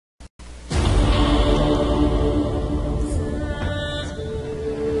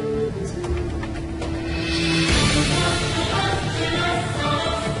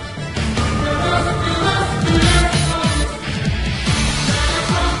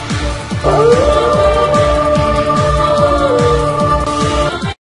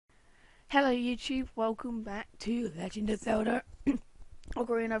YouTube, welcome back to Legend of Zelda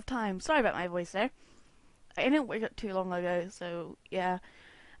Ocarina of Time. Sorry about my voice there. I didn't wake up too long ago, so yeah.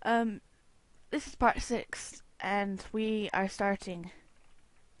 This is part 6, and we are starting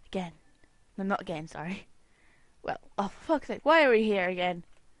again. No, not again, sorry. Well, oh for fuck's sake, why are we here again?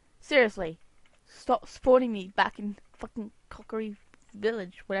 Seriously. Stop spawning me back in fucking Cockery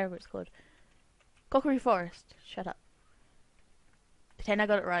Village, whatever it's called. Cockery Forest. Shut up. Pretend I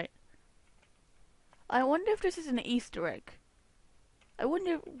got it right. I wonder if this is an Easter egg. I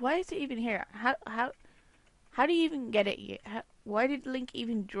wonder why is it even here? How do you even get it here? Why did Link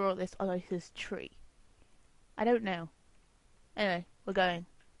even draw this on like this tree? I don't know. Anyway, we're going.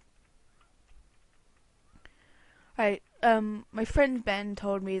 Right. My friend Ben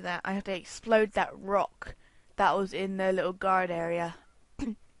told me that I have to explode that rock that was in the little guard area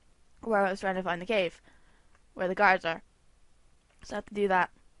where I was trying to find the cave, where the guards are. So I have to do that.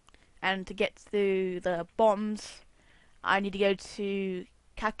 And to get to the bombs, I need to go to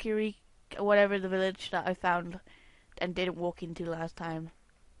Kakiri, whatever the village that I found and didn't walk into last time.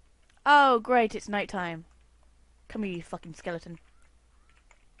 Oh, great, it's nighttime. Come here, you fucking skeleton.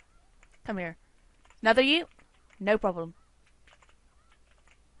 Come here. Another you? No problem.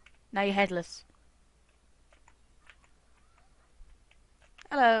 Now you're headless.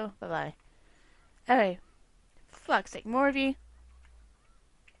 Hello. Bye-bye. Anyway, fuck's sake, more of you.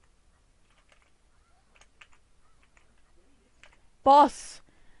 Boss!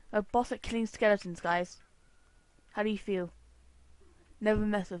 A boss at killing skeletons, guys. How do you feel? Never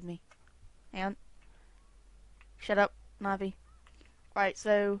mess with me. Hang on. Shut up, Navi. Right,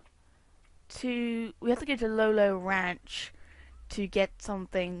 so we have to go to Lolo Ranch to get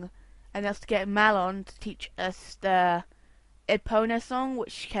something, and that's to get Malon to teach us the Epona song,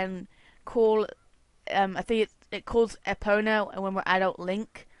 which can call I think it calls Epona when we're adult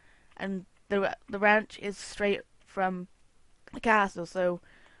Link, and the ranch is straight from the castle, so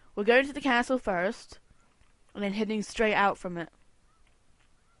we're going to the castle first and then heading straight out from it,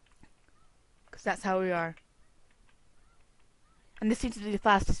 because that's how we are. And this seems to be the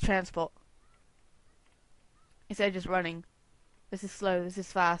fastest transport instead of just running. This is slow, this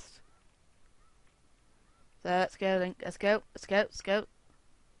is fast. So let's go, Link. Let's go. Is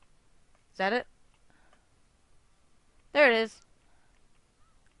that it? There it is,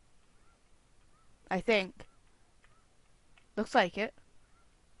 I think. Looks like it.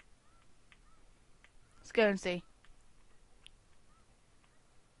 Let's go and see.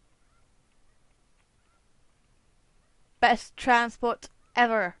 Best transport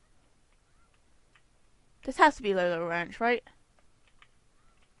ever. This has to be Lolo Ranch, right?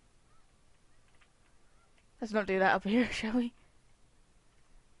 Let's not do that up here, shall we?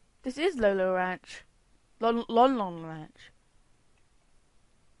 This is Lolo Ranch. Lon Ranch.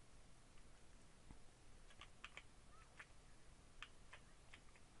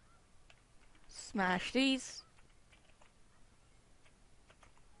 Smash these.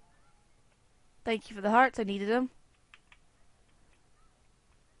 Thank you for the hearts, I needed them.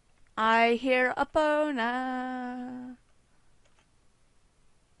 I hear Epona.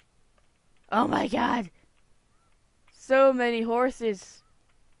 Oh my god. So many horses.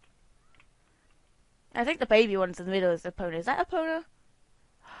 I think the baby one's in the middle is Epona. Is that Epona?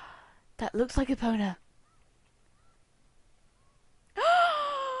 That looks like Epona.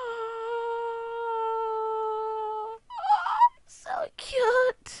 So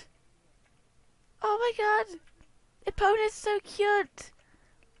cute. Oh my god. Epona's so cute.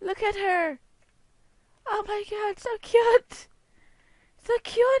 Look at her. Oh my god, so cute. So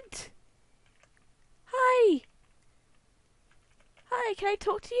cute. Hi. Hi, can I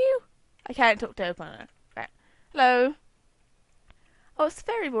talk to you? I can't talk to Epona. Right. Hello. Oh, it's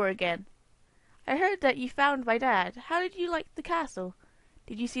Fairy Boy again. I heard that you found my dad. How did you like the castle?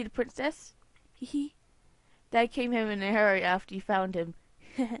 Did you see the princess? Hehe. Dad came home in a hurry after you found him.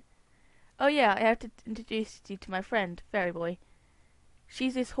 Oh yeah, I have to introduce you to my friend, Fairy Boy.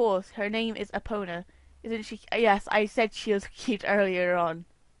 She's this horse. Her name is Epona. Isn't she? Yes, I said she was cute earlier on.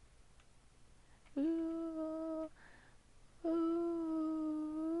 Ooh, ooh,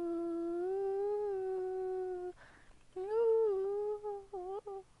 ooh.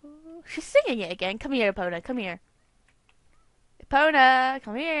 She's singing it again. Come here, Epona. Come here. Epona,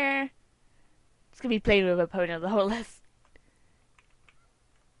 come here. It's gonna be playing with Epona the whole lesson.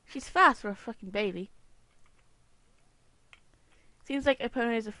 She's fast for a fucking baby. Seems like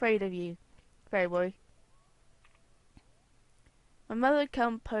Epona is afraid of you, Fairy Boy. My mother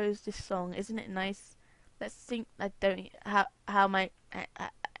composed this song. Isn't it nice? Let's sing. I don't. How am I?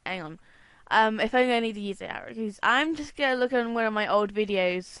 Hang on. If I'm gonna need to use it, because I'm just gonna look on one of my old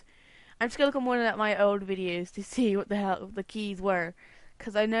videos, I'm just gonna look on one of my old videos to see what the hell the keys were,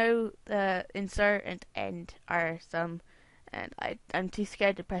 because I know the insert and end are some, and I'm too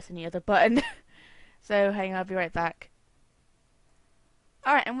scared to press any other button. So hang on, I'll be right back.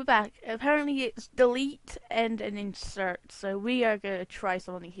 Alright, and we're back. Apparently it's delete, end, and insert. So we are gonna try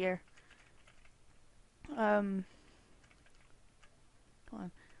something here. Come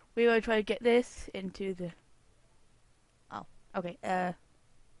on. We will try to get this into the. Oh, okay.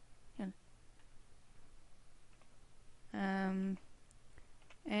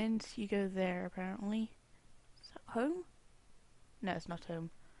 And you go there apparently. Is that home? No, it's not home.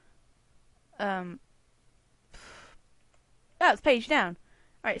 Oh, it's page down.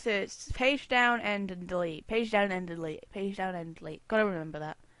 Alright, so it's page down, end, and delete. Page down, end, and delete. Page down, end, delete. Gotta remember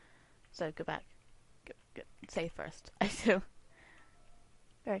that. So go back. Go. Save first. I still.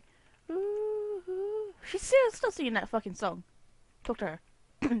 Okay. She's still singing that fucking song. Talk to her.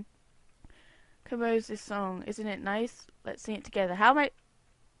 Compose this song. Isn't it nice? Let's sing it together. How am I?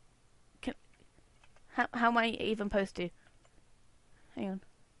 How am I even supposed to? Hang on.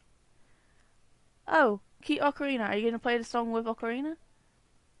 Oh, keep Ocarina. Are you gonna play the song with Ocarina?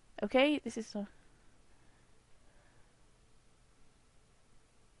 Okay, this is. Alright,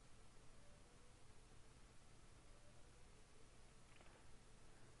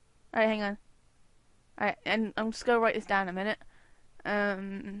 hang on. Alright, and I'm just gonna write this down a minute.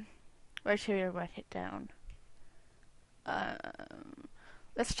 Where should we write it down?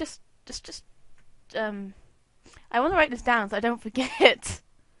 Let's just, I want to write this down so I don't forget.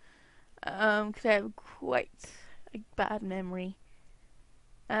 Because I have quite a bad memory.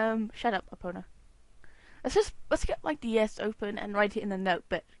 Shut up, Epona. Let's get my DS open and write it in the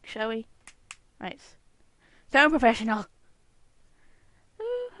notebook, shall we? Right. So professional.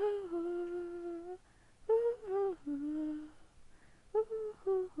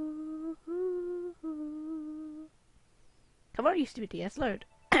 Come on, you stupid DS, load.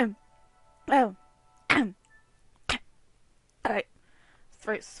 Oh. Alright.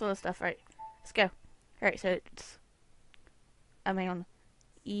 Throat's full of stuff, right. Let's go. Alright, so it's... hang on.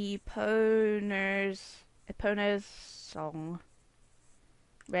 Epona's song.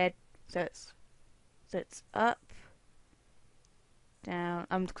 Red. So it's up. Down.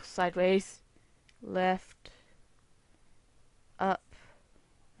 Sideways. Left. Up.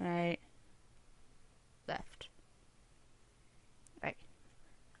 Right. Left. Right.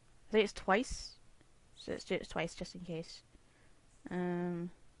 I think it's twice. So let's do it twice just in case.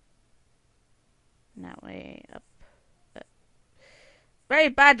 That way, up. Very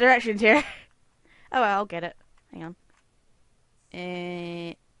bad directions here. Oh well, I'll get it. Hang on.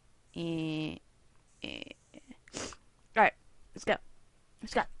 Right, let's go.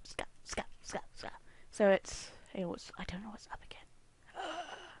 Let's go. So it's. Hey, I don't know what's up again.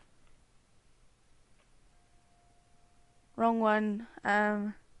 Wrong one.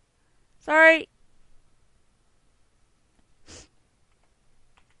 Sorry.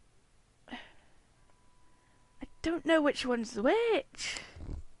 I don't know which one's which.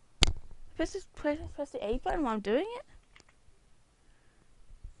 Press the A button while I'm doing it.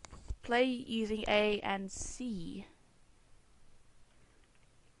 Play using A and C.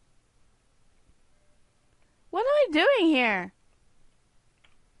 What am I doing here?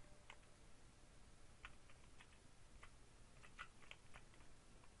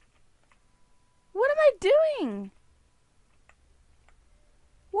 What am I doing?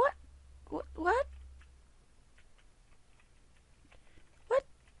 What? What? What?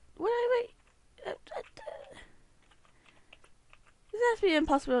 What am I? This has to be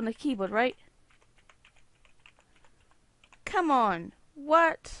impossible on the keyboard, right? Come on.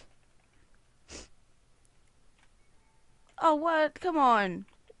 What? Oh, what? Come on.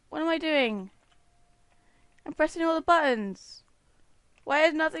 What am I doing? I'm pressing all the buttons. Why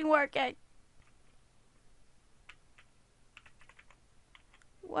is nothing working?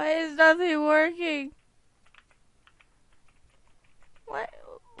 Why is nothing working? What?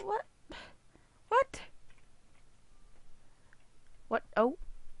 What? What? What? Oh.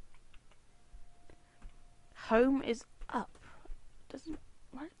 Home is up. Doesn't...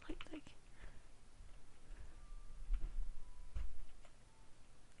 What? Like...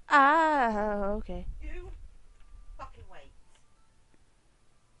 Ah, okay. You fucking wait.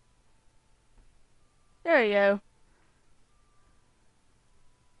 There we go.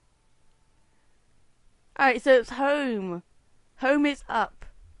 Alright, so it's home. Home is up.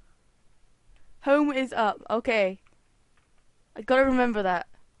 Home is up. Okay. I gotta remember that.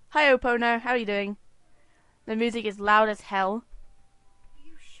 Hi, Opono. How are you doing? The music is loud as hell.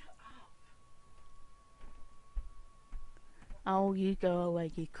 You shut up. Oh, you go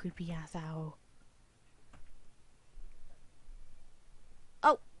away, you creepy ass owl.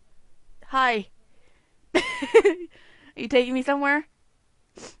 Oh, hi. Are you taking me somewhere?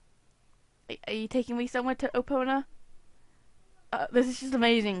 Are you taking me somewhere to Opona? This is just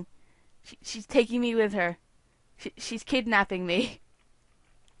amazing. She's taking me with her. She's kidnapping me.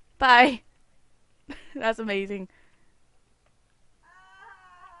 Bye. That's amazing.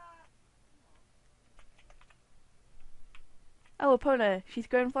 Oh, Opona, she's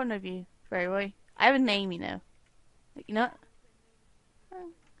grown fond of you. Very well. I have a name, you know. You know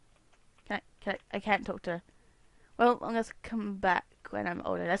what? I can't talk to her. Well, I'm gonna come back when I'm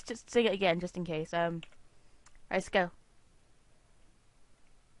older. Let's just sing it again, just in case. Alright, let's go.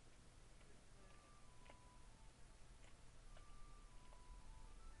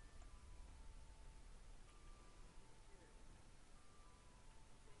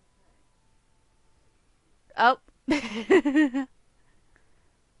 Oh.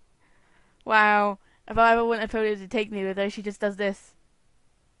 Wow. If I ever want a photo to take me with her, she just does this.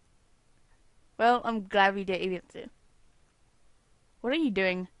 Well, I'm glad we did even to. What are you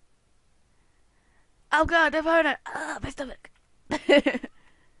doing? Oh god, the photo! Ah, my stomach.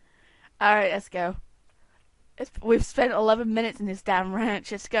 Alright, let's go. We've spent 11 minutes in this damn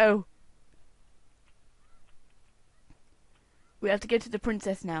ranch. Let's go. We have to go to the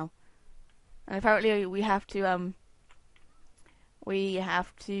princess now. And apparently we have to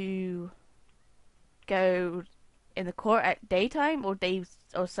go in the court at daytime or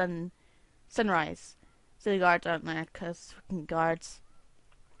sunrise. So the guards aren't there, cause fucking guards.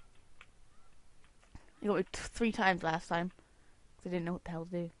 You got me 3 times last time. Cause I didn't know what the hell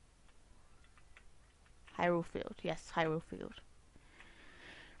to do. Hyrule Field, yes, Hyrule Field.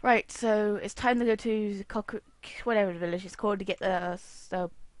 Right, so it's time to go to the whatever the village is called to get the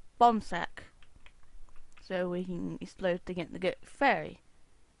bomb sack. So we can explode to get the good fairy.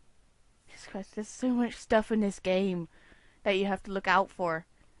 Jesus Christ, there's so much stuff in this game that you have to look out for.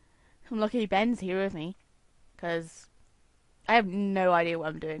 I'm lucky Ben's here with me, because I have no idea what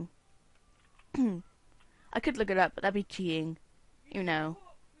I'm doing. I could look it up, but that'd be cheating. You know.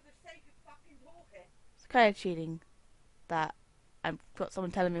 It's kind of cheating that I've got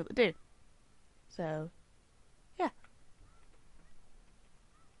someone telling me what to do. So, yeah.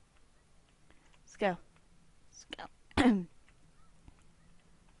 Let's go. Let's go.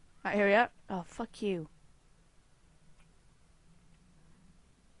 Right, here we are. Oh, fuck you.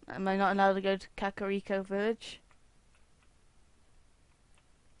 Am I not allowed to go to Kakariko Village?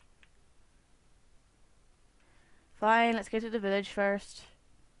 Fine, let's go to the village first.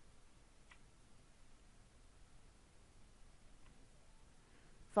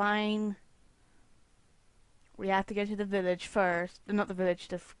 Fine. We have to go to the village first. Not the village,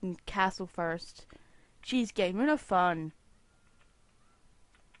 the castle first. Jeez, game, you're no fun.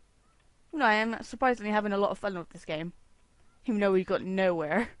 You know, I am surprisingly having a lot of fun with this game. Even though we got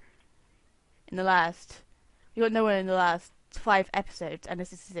nowhere in the last... We got nowhere in the last 5 episodes, and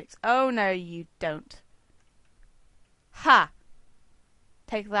this is 6. Oh, no, you don't. Ha!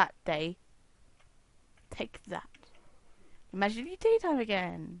 Take that, day. Take that. Imagine your daytime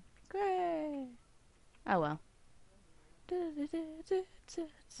again. Great. Oh, well.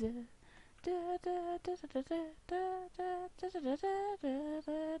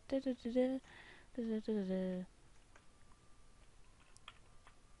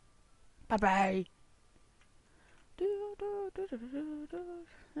 Bye bye.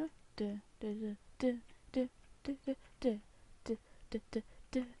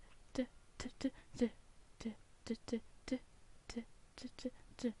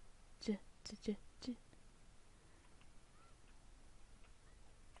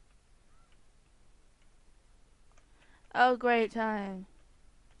 Oh, great time.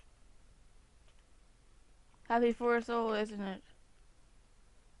 Happy for us all, isn't it?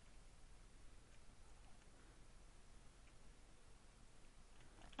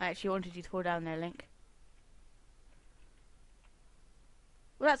 I actually wanted you to fall down there, Link.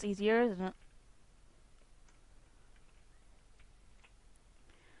 Well, that's easier, isn't it?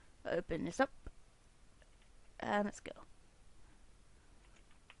 Open this up. And let's go.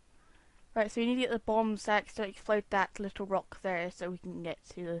 Right, so we need to get the bomb sack to explode that little rock there so we can get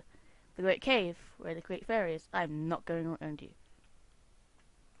to the Great Cave where the Great Fairy is. I'm not going around you.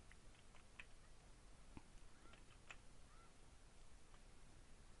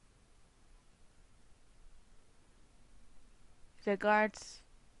 Is there guards?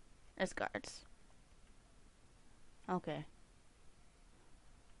 There's guards. Okay.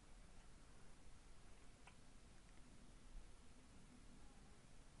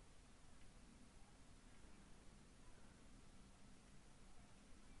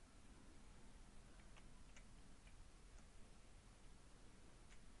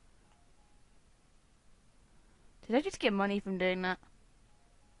 Did I just get money from doing that?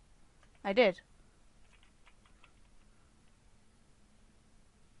 I did.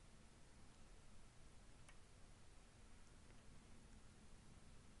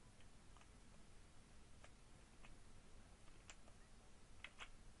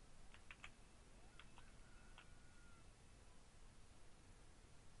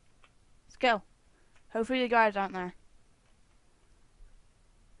 Let's go. Hopefully the guards aren't there.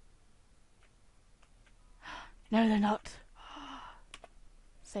 No, they're not.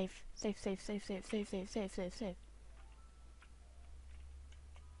 Safe, safe, safe, safe, safe, safe, safe, safe, safe, safe.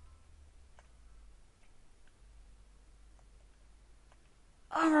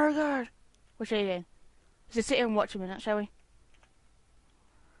 Oh my god! What should I do? Let's just sit here and watch a minute, shall we?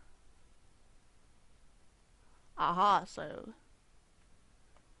 Aha, so...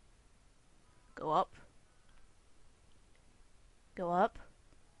 Go up. Go up.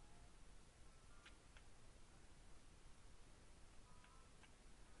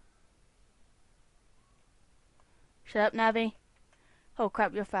 Shut up, Navi. Oh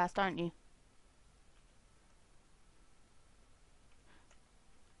crap, you're fast, aren't you?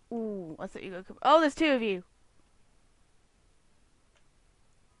 Ooh, I thought you were... Oh, there's two of you!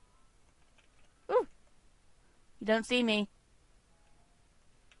 Ooh! You don't see me.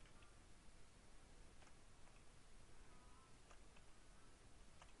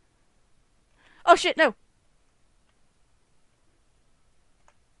 Oh shit, no!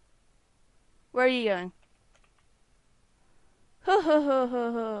 Where are you going? Ho ho ho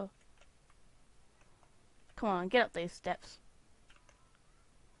ho ho. Come on, get up those steps.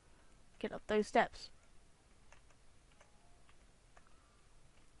 Get up those steps.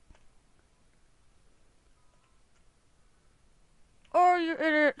 Oh, you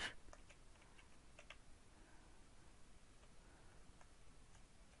idiot!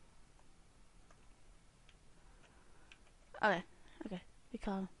 Okay, okay. Be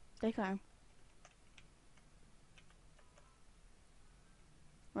calm. Stay calm.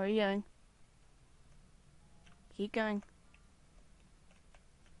 Where are you going? Keep going.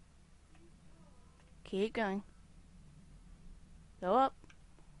 Keep going. Go up.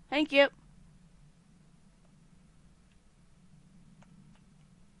 Thank you.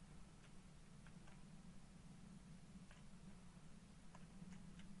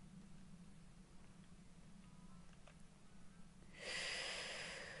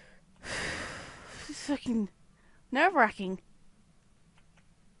 This is fucking nerve-wracking.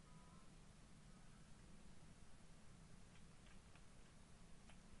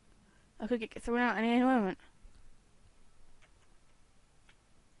 I could get thrown out at any moment.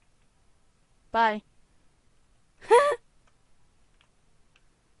 Bye. Well,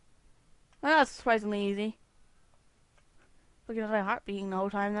 that's surprisingly easy. Looking at my heart beating the whole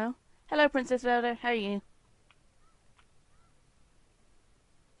time, though. Hello, Princess Zelda. How are you?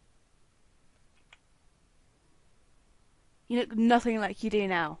 You look nothing like you do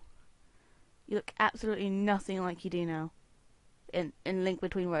now. You look absolutely nothing like you do now. In Link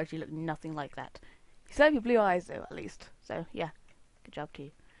Between Worlds, you look nothing like that. You still have your blue eyes, though, at least. So, yeah. Good job to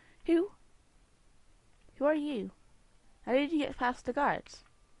you. Who? Who are you? How did you get past the guards?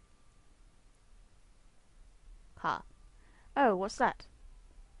 Ha. Oh, what's that?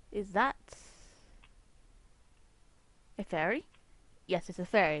 Is that... a fairy? Yes, it's a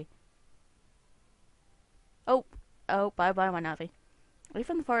fairy. Oh. Oh, bye-bye, my Navi. Are you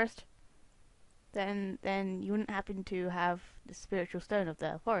from the forest? Then you wouldn't happen to have the spiritual stone of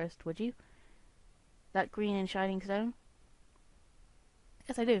the forest, would you? That green and shining stone?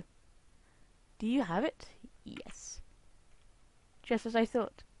 Yes, I do. Do you have it? Yes. Just as I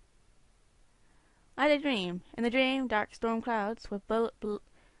thought. I had a dream. In the dream, dark storm clouds were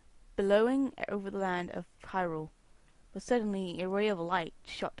billowing over the land of Hyrule. But suddenly a ray of light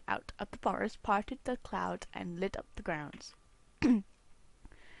shot out of the forest, parted the clouds, and lit up the grounds.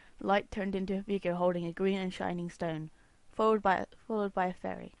 The light turned into a figure holding a green and shining stone, followed by a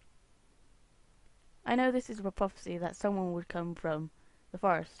fairy. I know this is a prophecy that someone would come from the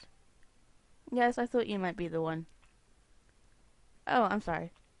forest. Yes, I thought you might be the one. Oh, I'm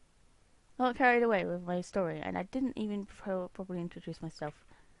sorry. I got carried away with my story, and I didn't even properly introduce myself.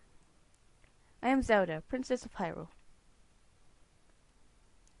 I am Zelda, Princess of Hyrule.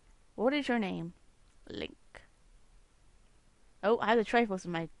 What is your name? Link. Oh, I have the Triforce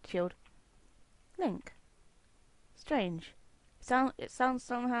in my shield. Link. Strange. It sounds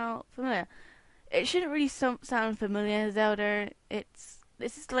somehow familiar. It shouldn't really sound familiar, Zelda.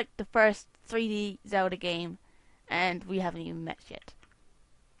 This is like the first 3D Zelda game, and we haven't even met yet.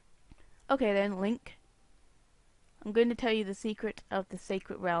 Okay then, Link. I'm going to tell you the secret of the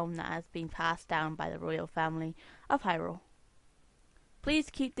sacred realm that has been passed down by the royal family of Hyrule. Please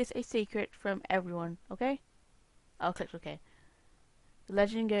keep this a secret from everyone, okay? I'll click OK. The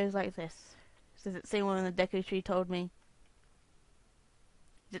legend goes like this. Is it the same one the Deku Tree told me?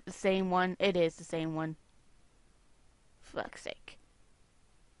 Is it the same one? It is the same one. Fuck's sake.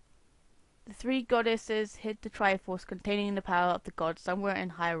 The three goddesses hid the Triforce containing the power of the gods somewhere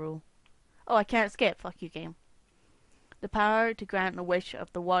in Hyrule. Oh, I can't skip. Fuck you, game. The power to grant the wish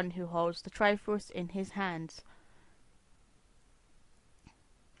of the one who holds the Triforce in his hands.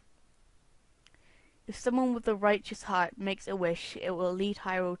 If someone with a righteous heart makes a wish, it will lead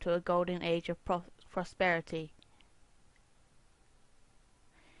Hyrule to a golden age of prosperity.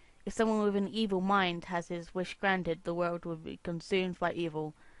 If someone with an evil mind has his wish granted, the world will be consumed by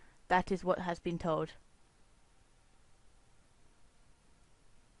evil. That is what has been told.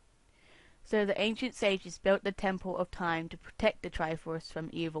 So the ancient sages built the Temple of Time to protect the Triforce from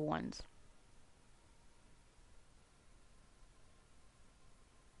evil ones.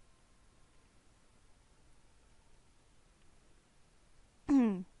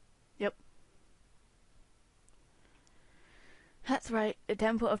 Yep. That's right, the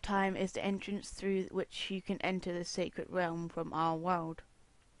Temple of Time is the entrance through which you can enter the sacred realm from our world.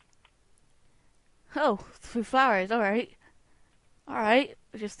 Oh, through flowers, alright. Alright,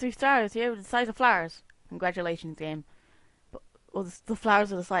 just 3 stars here with the size of flowers. Congratulations, game. But, well, the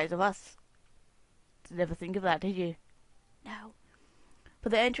flowers are the size of us. Did never think of that, did you? No.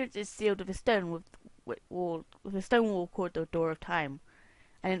 But the entrance is sealed with a stone with a stone wall called the Door of Time.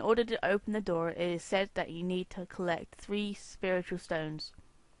 And in order to open the door, it is said that you need to collect 3 spiritual stones.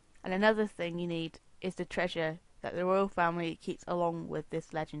 And another thing you need is the treasure that the royal family keeps along with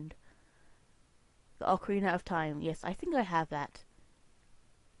this legend. The Ocarina of Time. Yes, I think I have that.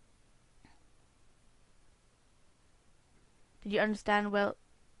 Did you understand well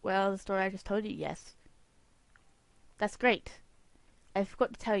the story I just told you? Yes. That's great. I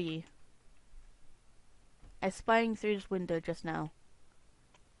forgot to tell you. I was spying through this window just now.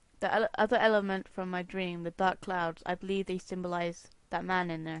 The other element from my dream, the dark clouds, I believe they symbolize that man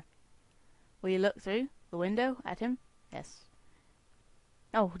in there. Will you look through the window at him? Yes.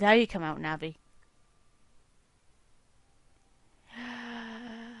 Oh, now you come out, Navi.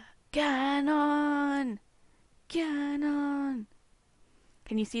 Ganon! Ganon!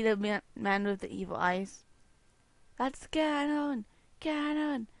 Can you see the man with the evil eyes? That's Ganon!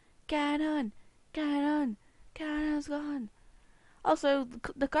 Ganon! Ganon! Ganon! Ganon's gone! Also,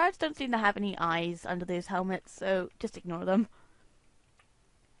 the guards don't seem to have any eyes under those helmets, so just ignore them.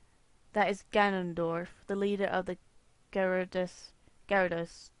 That is Ganondorf, the leader of the Gyarados.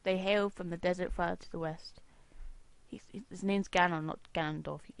 They hail from the desert far to the west. His name's Ganon, not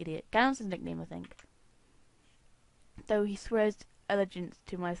Ganondorf, you idiot. Ganon's his nickname, I think. Though he swears allegiance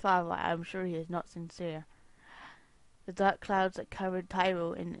to my father, I am sure he is not sincere. The dark clouds that covered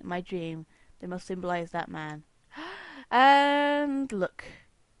Hyrule in my dream, they must symbolize that man. And look.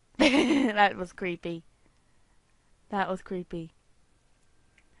 That was creepy. That was creepy.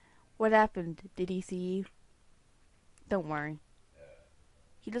 What happened? Did he see you? Don't worry.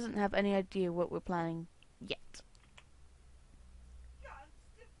 He doesn't have any idea what we're planning yet.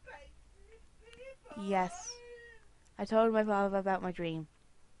 Yes. I told my father about my dream.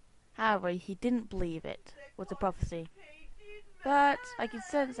 However, he didn't believe it was a prophecy. But I could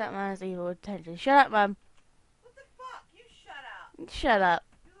sense that man's evil intention. Shut up, Mum. What the fuck? You shut up. Shut up.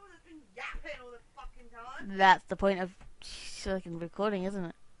 You've always been yapping all the fucking time. That's the point of fucking recording, isn't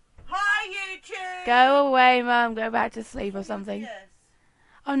it? Hi, YouTube. Go away, Mum. Go back to sleep or something. Yes.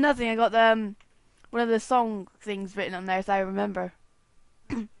 Oh, nothing. I got the one of the song things written on there, so I remember.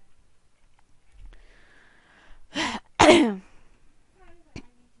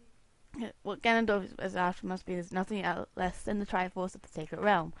 What Ganondorf is after must be nothing less than the Triforce of the Sacred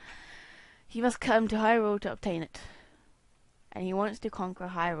Realm. He must come to Hyrule to obtain it. And he wants to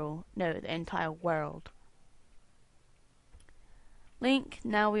conquer Hyrule. No, the entire world. Link,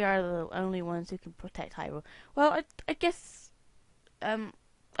 now we are the only ones who can protect Hyrule. Well, I guess... I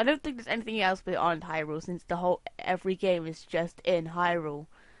don't think there's anything else beyond Hyrule, since every game is just in Hyrule.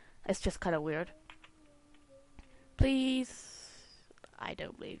 It's just kind of weird. Please... I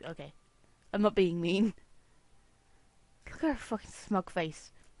don't believe... Okay. I'm not being mean. Look at her fucking smug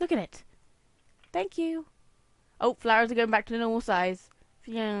face. Look at it. Thank you. Oh, flowers are going back to the normal size.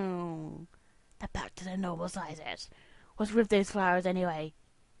 Phew. They're back to the normal sizes. What's with those flowers anyway?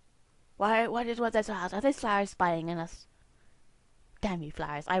 What is with those flowers? Are those flowers spying on us? Damn you,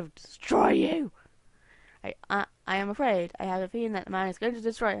 flowers. I will destroy you. I am afraid. I have a feeling that the man is going to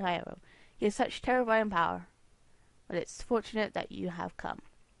destroy Hyrule. He has such terrifying power. but it's fortunate that you have come.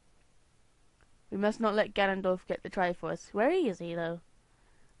 We must not let Ganondorf get the Triforce. Where is he, though?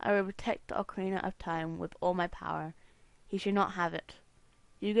 I will protect the Ocarina of Time with all my power. He should not have it.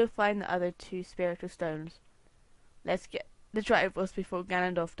 You go find the other two spiritual stones. Let's get the Triforce before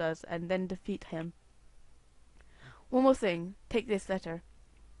Ganondorf does, and then defeat him. One more thing. Take this letter.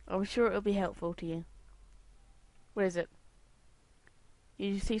 I'm sure it will be helpful to you. What is it?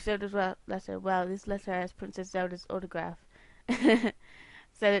 You see Zelda's letter. Well, this letter has Princess Zelda's autograph. Send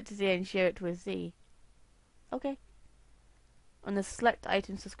it to Z and share it with Z. Okay. On the select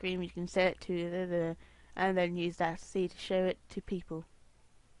items screen, you can set it to and then use that C to show it to people.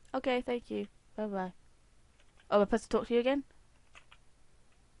 Okay, thank you. Bye bye. Oh, am I supposed to talk to you again?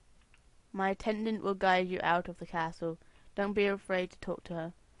 My attendant will guide you out of the castle. Don't be afraid to talk to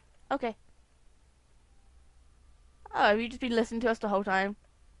her. Okay. Oh, have you just been listening to us the whole time?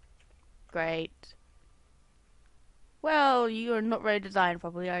 Great. Well, you are not very designed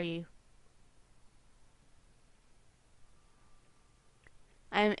properly, are you?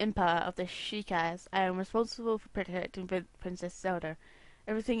 I am Impa of the Shikas. I am responsible for protecting Princess Zelda.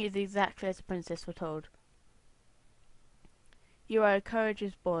 Everything is exactly as the princess foretold. You are a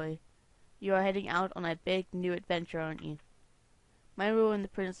courageous boy. You are heading out on a big new adventure, aren't you? My role in the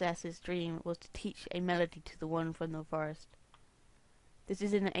princess's dream was to teach a melody to the one from the forest. This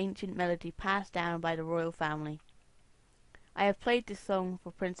is an ancient melody passed down by the royal family. I have played this song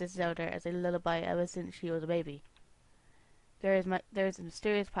for Princess Zelda as a lullaby ever since she was a baby. There is a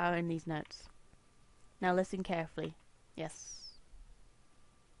mysterious power in these notes. Now listen carefully. Yes.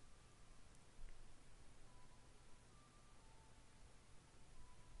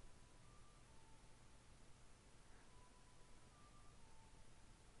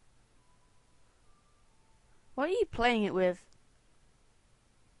 What are you playing it with?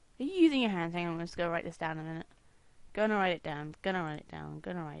 Are you using your hands? Hang on, I'm just gonna write this down a minute. Gonna write it down. Gonna write it down.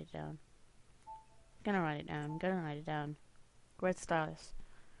 Gonna write it down. Gonna write it down. Gonna write it down. Where's the stylus?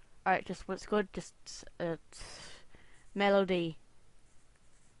 Alright, just what's good? Just melody.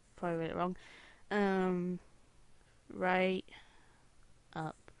 Probably read it wrong. Right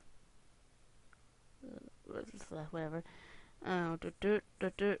up. Whatever. Oh,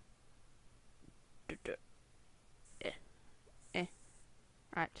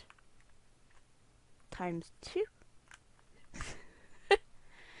 Right. Times 2.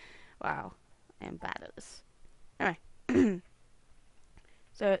 Wow, I am bad at this. Anyway.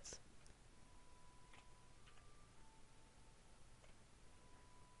 So it's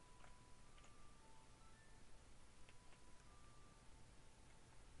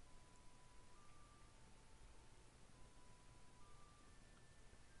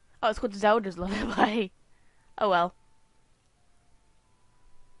it's called Zelda's Lullaby. Oh well.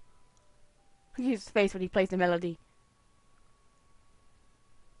 Look at his face when he plays the melody.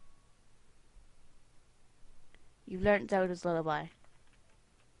 You've learnt Zelda's Lullaby.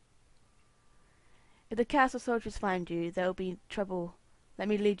 If the castle soldiers find you, there will be trouble. Let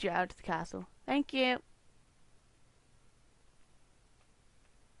me lead you out to the castle. Thank you.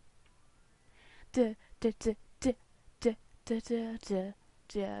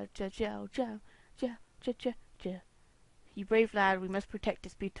 You brave lad, we must protect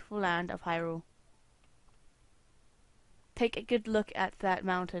this beautiful land of Hyrule. Take a good look at that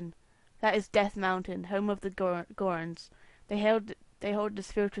mountain. That is Death Mountain, home of the Gorons. They hold the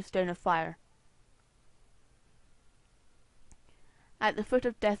spiritual stone of fire. At the foot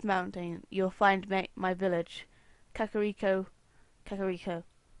of Death Mountain, you'll find my village, Kakariko.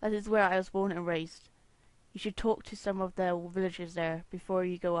 That is where I was born and raised. You should talk to some of the villagers there before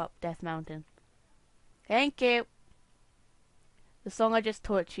you go up Death Mountain. Thank you. The song I just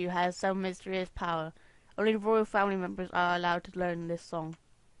taught you has some mysterious power. Only royal family members are allowed to learn this song.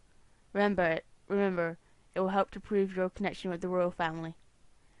 Remember, it will help to prove your connection with the royal family.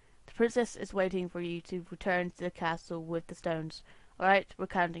 The princess is waiting for you to return to the castle with the stones. Alright, we're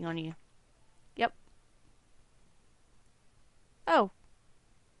counting on you. Yep. Oh.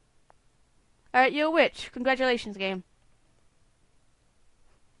 Alright, you're a witch. Congratulations, game.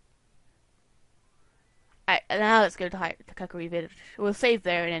 Alright, now let's go to Kakari Village. We'll save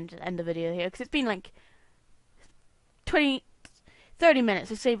there and end the video here, because it's been like 30 minutes.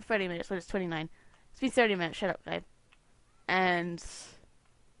 We saved 30 minutes, but it's 29. It's been 30 minutes. Shut up, guy. And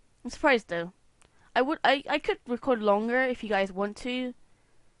I'm surprised though. I could record longer if you guys want to,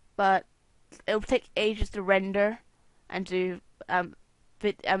 but it'll take ages to render and to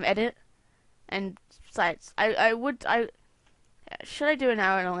edit. And besides, should I do an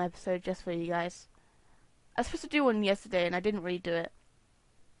hour long episode just for you guys? I was supposed to do one yesterday and I didn't really do it.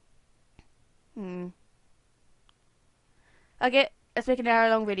 Okay, let's make an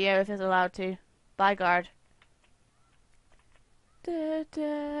hour-long video if it's allowed to. Bye, guard. Da,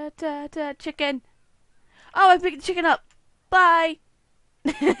 da, da, da, chicken. Oh, I picked the chicken up. Bye.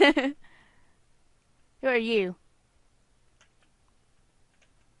 Who are you?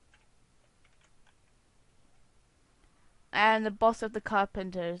 I am the boss of the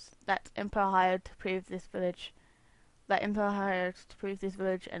carpenters that Emperor hired to prove this village. That Emperor hired to prove this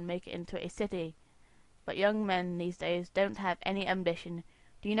village and make it into a city. But young men these days don't have any ambition.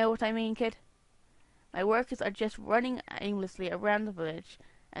 Do you know what I mean, kid? My workers are just running aimlessly around the village,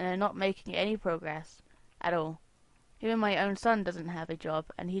 and they're not making any progress at all. Even my own son doesn't have a job,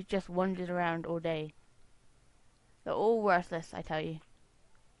 and he just wanders around all day. They're all worthless, I tell you.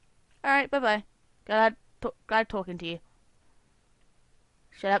 Alright, bye-bye. Glad talking to you.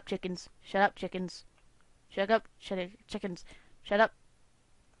 Shut up, chickens. Shut up, chickens. Shut up, chickens. Shut up.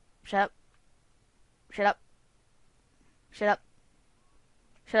 Shut up. Shut up. Shut up.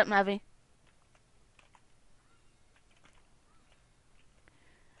 Shut up, Mavi.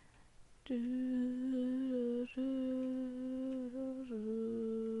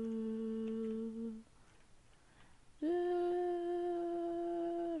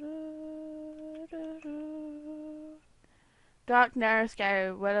 Dark, narrow,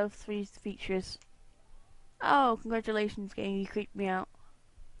 scary, one of three features. Oh, congratulations, game. You creeped me out.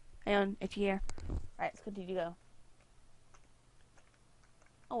 Hang on, itchy ear. Alright, let's continue to go.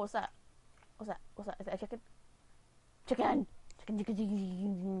 Oh, what's that? What's that? What's that? Is that a chicken? Chicken! Chicken, chicken,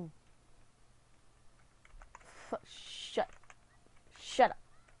 chicken. Shut. Shut up.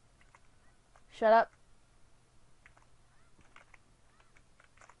 Shut up.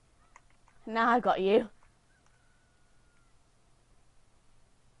 Now I got you.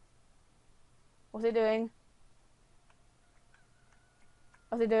 What's he doing?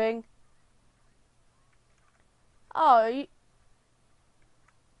 What's he doing? Oh, you...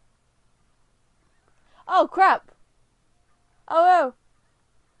 Oh, crap! Oh, no!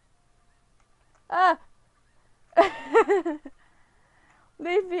 Ah!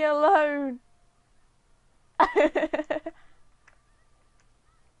 Leave me alone!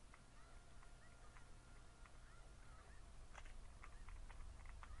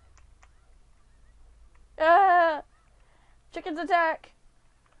 Ah! Chickens attack!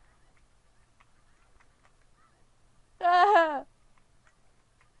 Ah!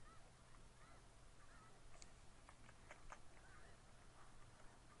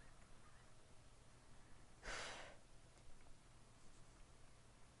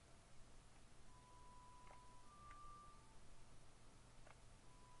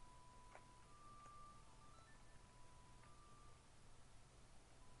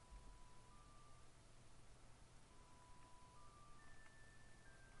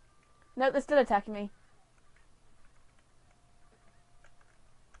 No, they're still attacking me.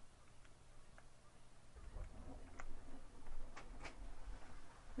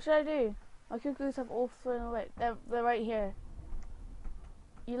 What should I do? My cuckoos have all flown away. They're right here.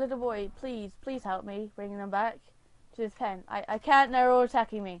 You little boy, please help me bring them back to this pen. I can't, they're all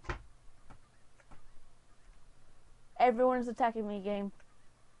attacking me. Everyone's attacking me, game.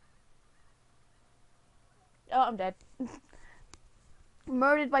 Oh, I'm dead.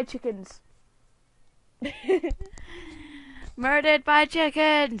 Murdered by chickens. Murdered by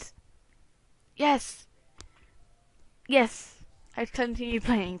chickens! Yes! Yes! I'd continue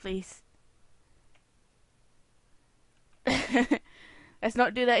playing, please. Let's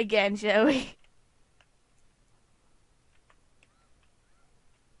not do that again, shall we?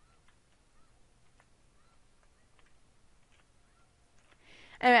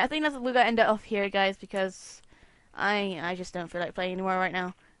 Anyway, I think we're gonna end it off here, guys, because I just don't feel like playing anymore right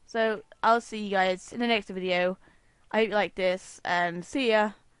now. So I'll see you guys in the next video. I hope you like this, and see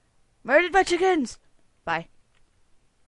ya. Murdered by chickens! Bye.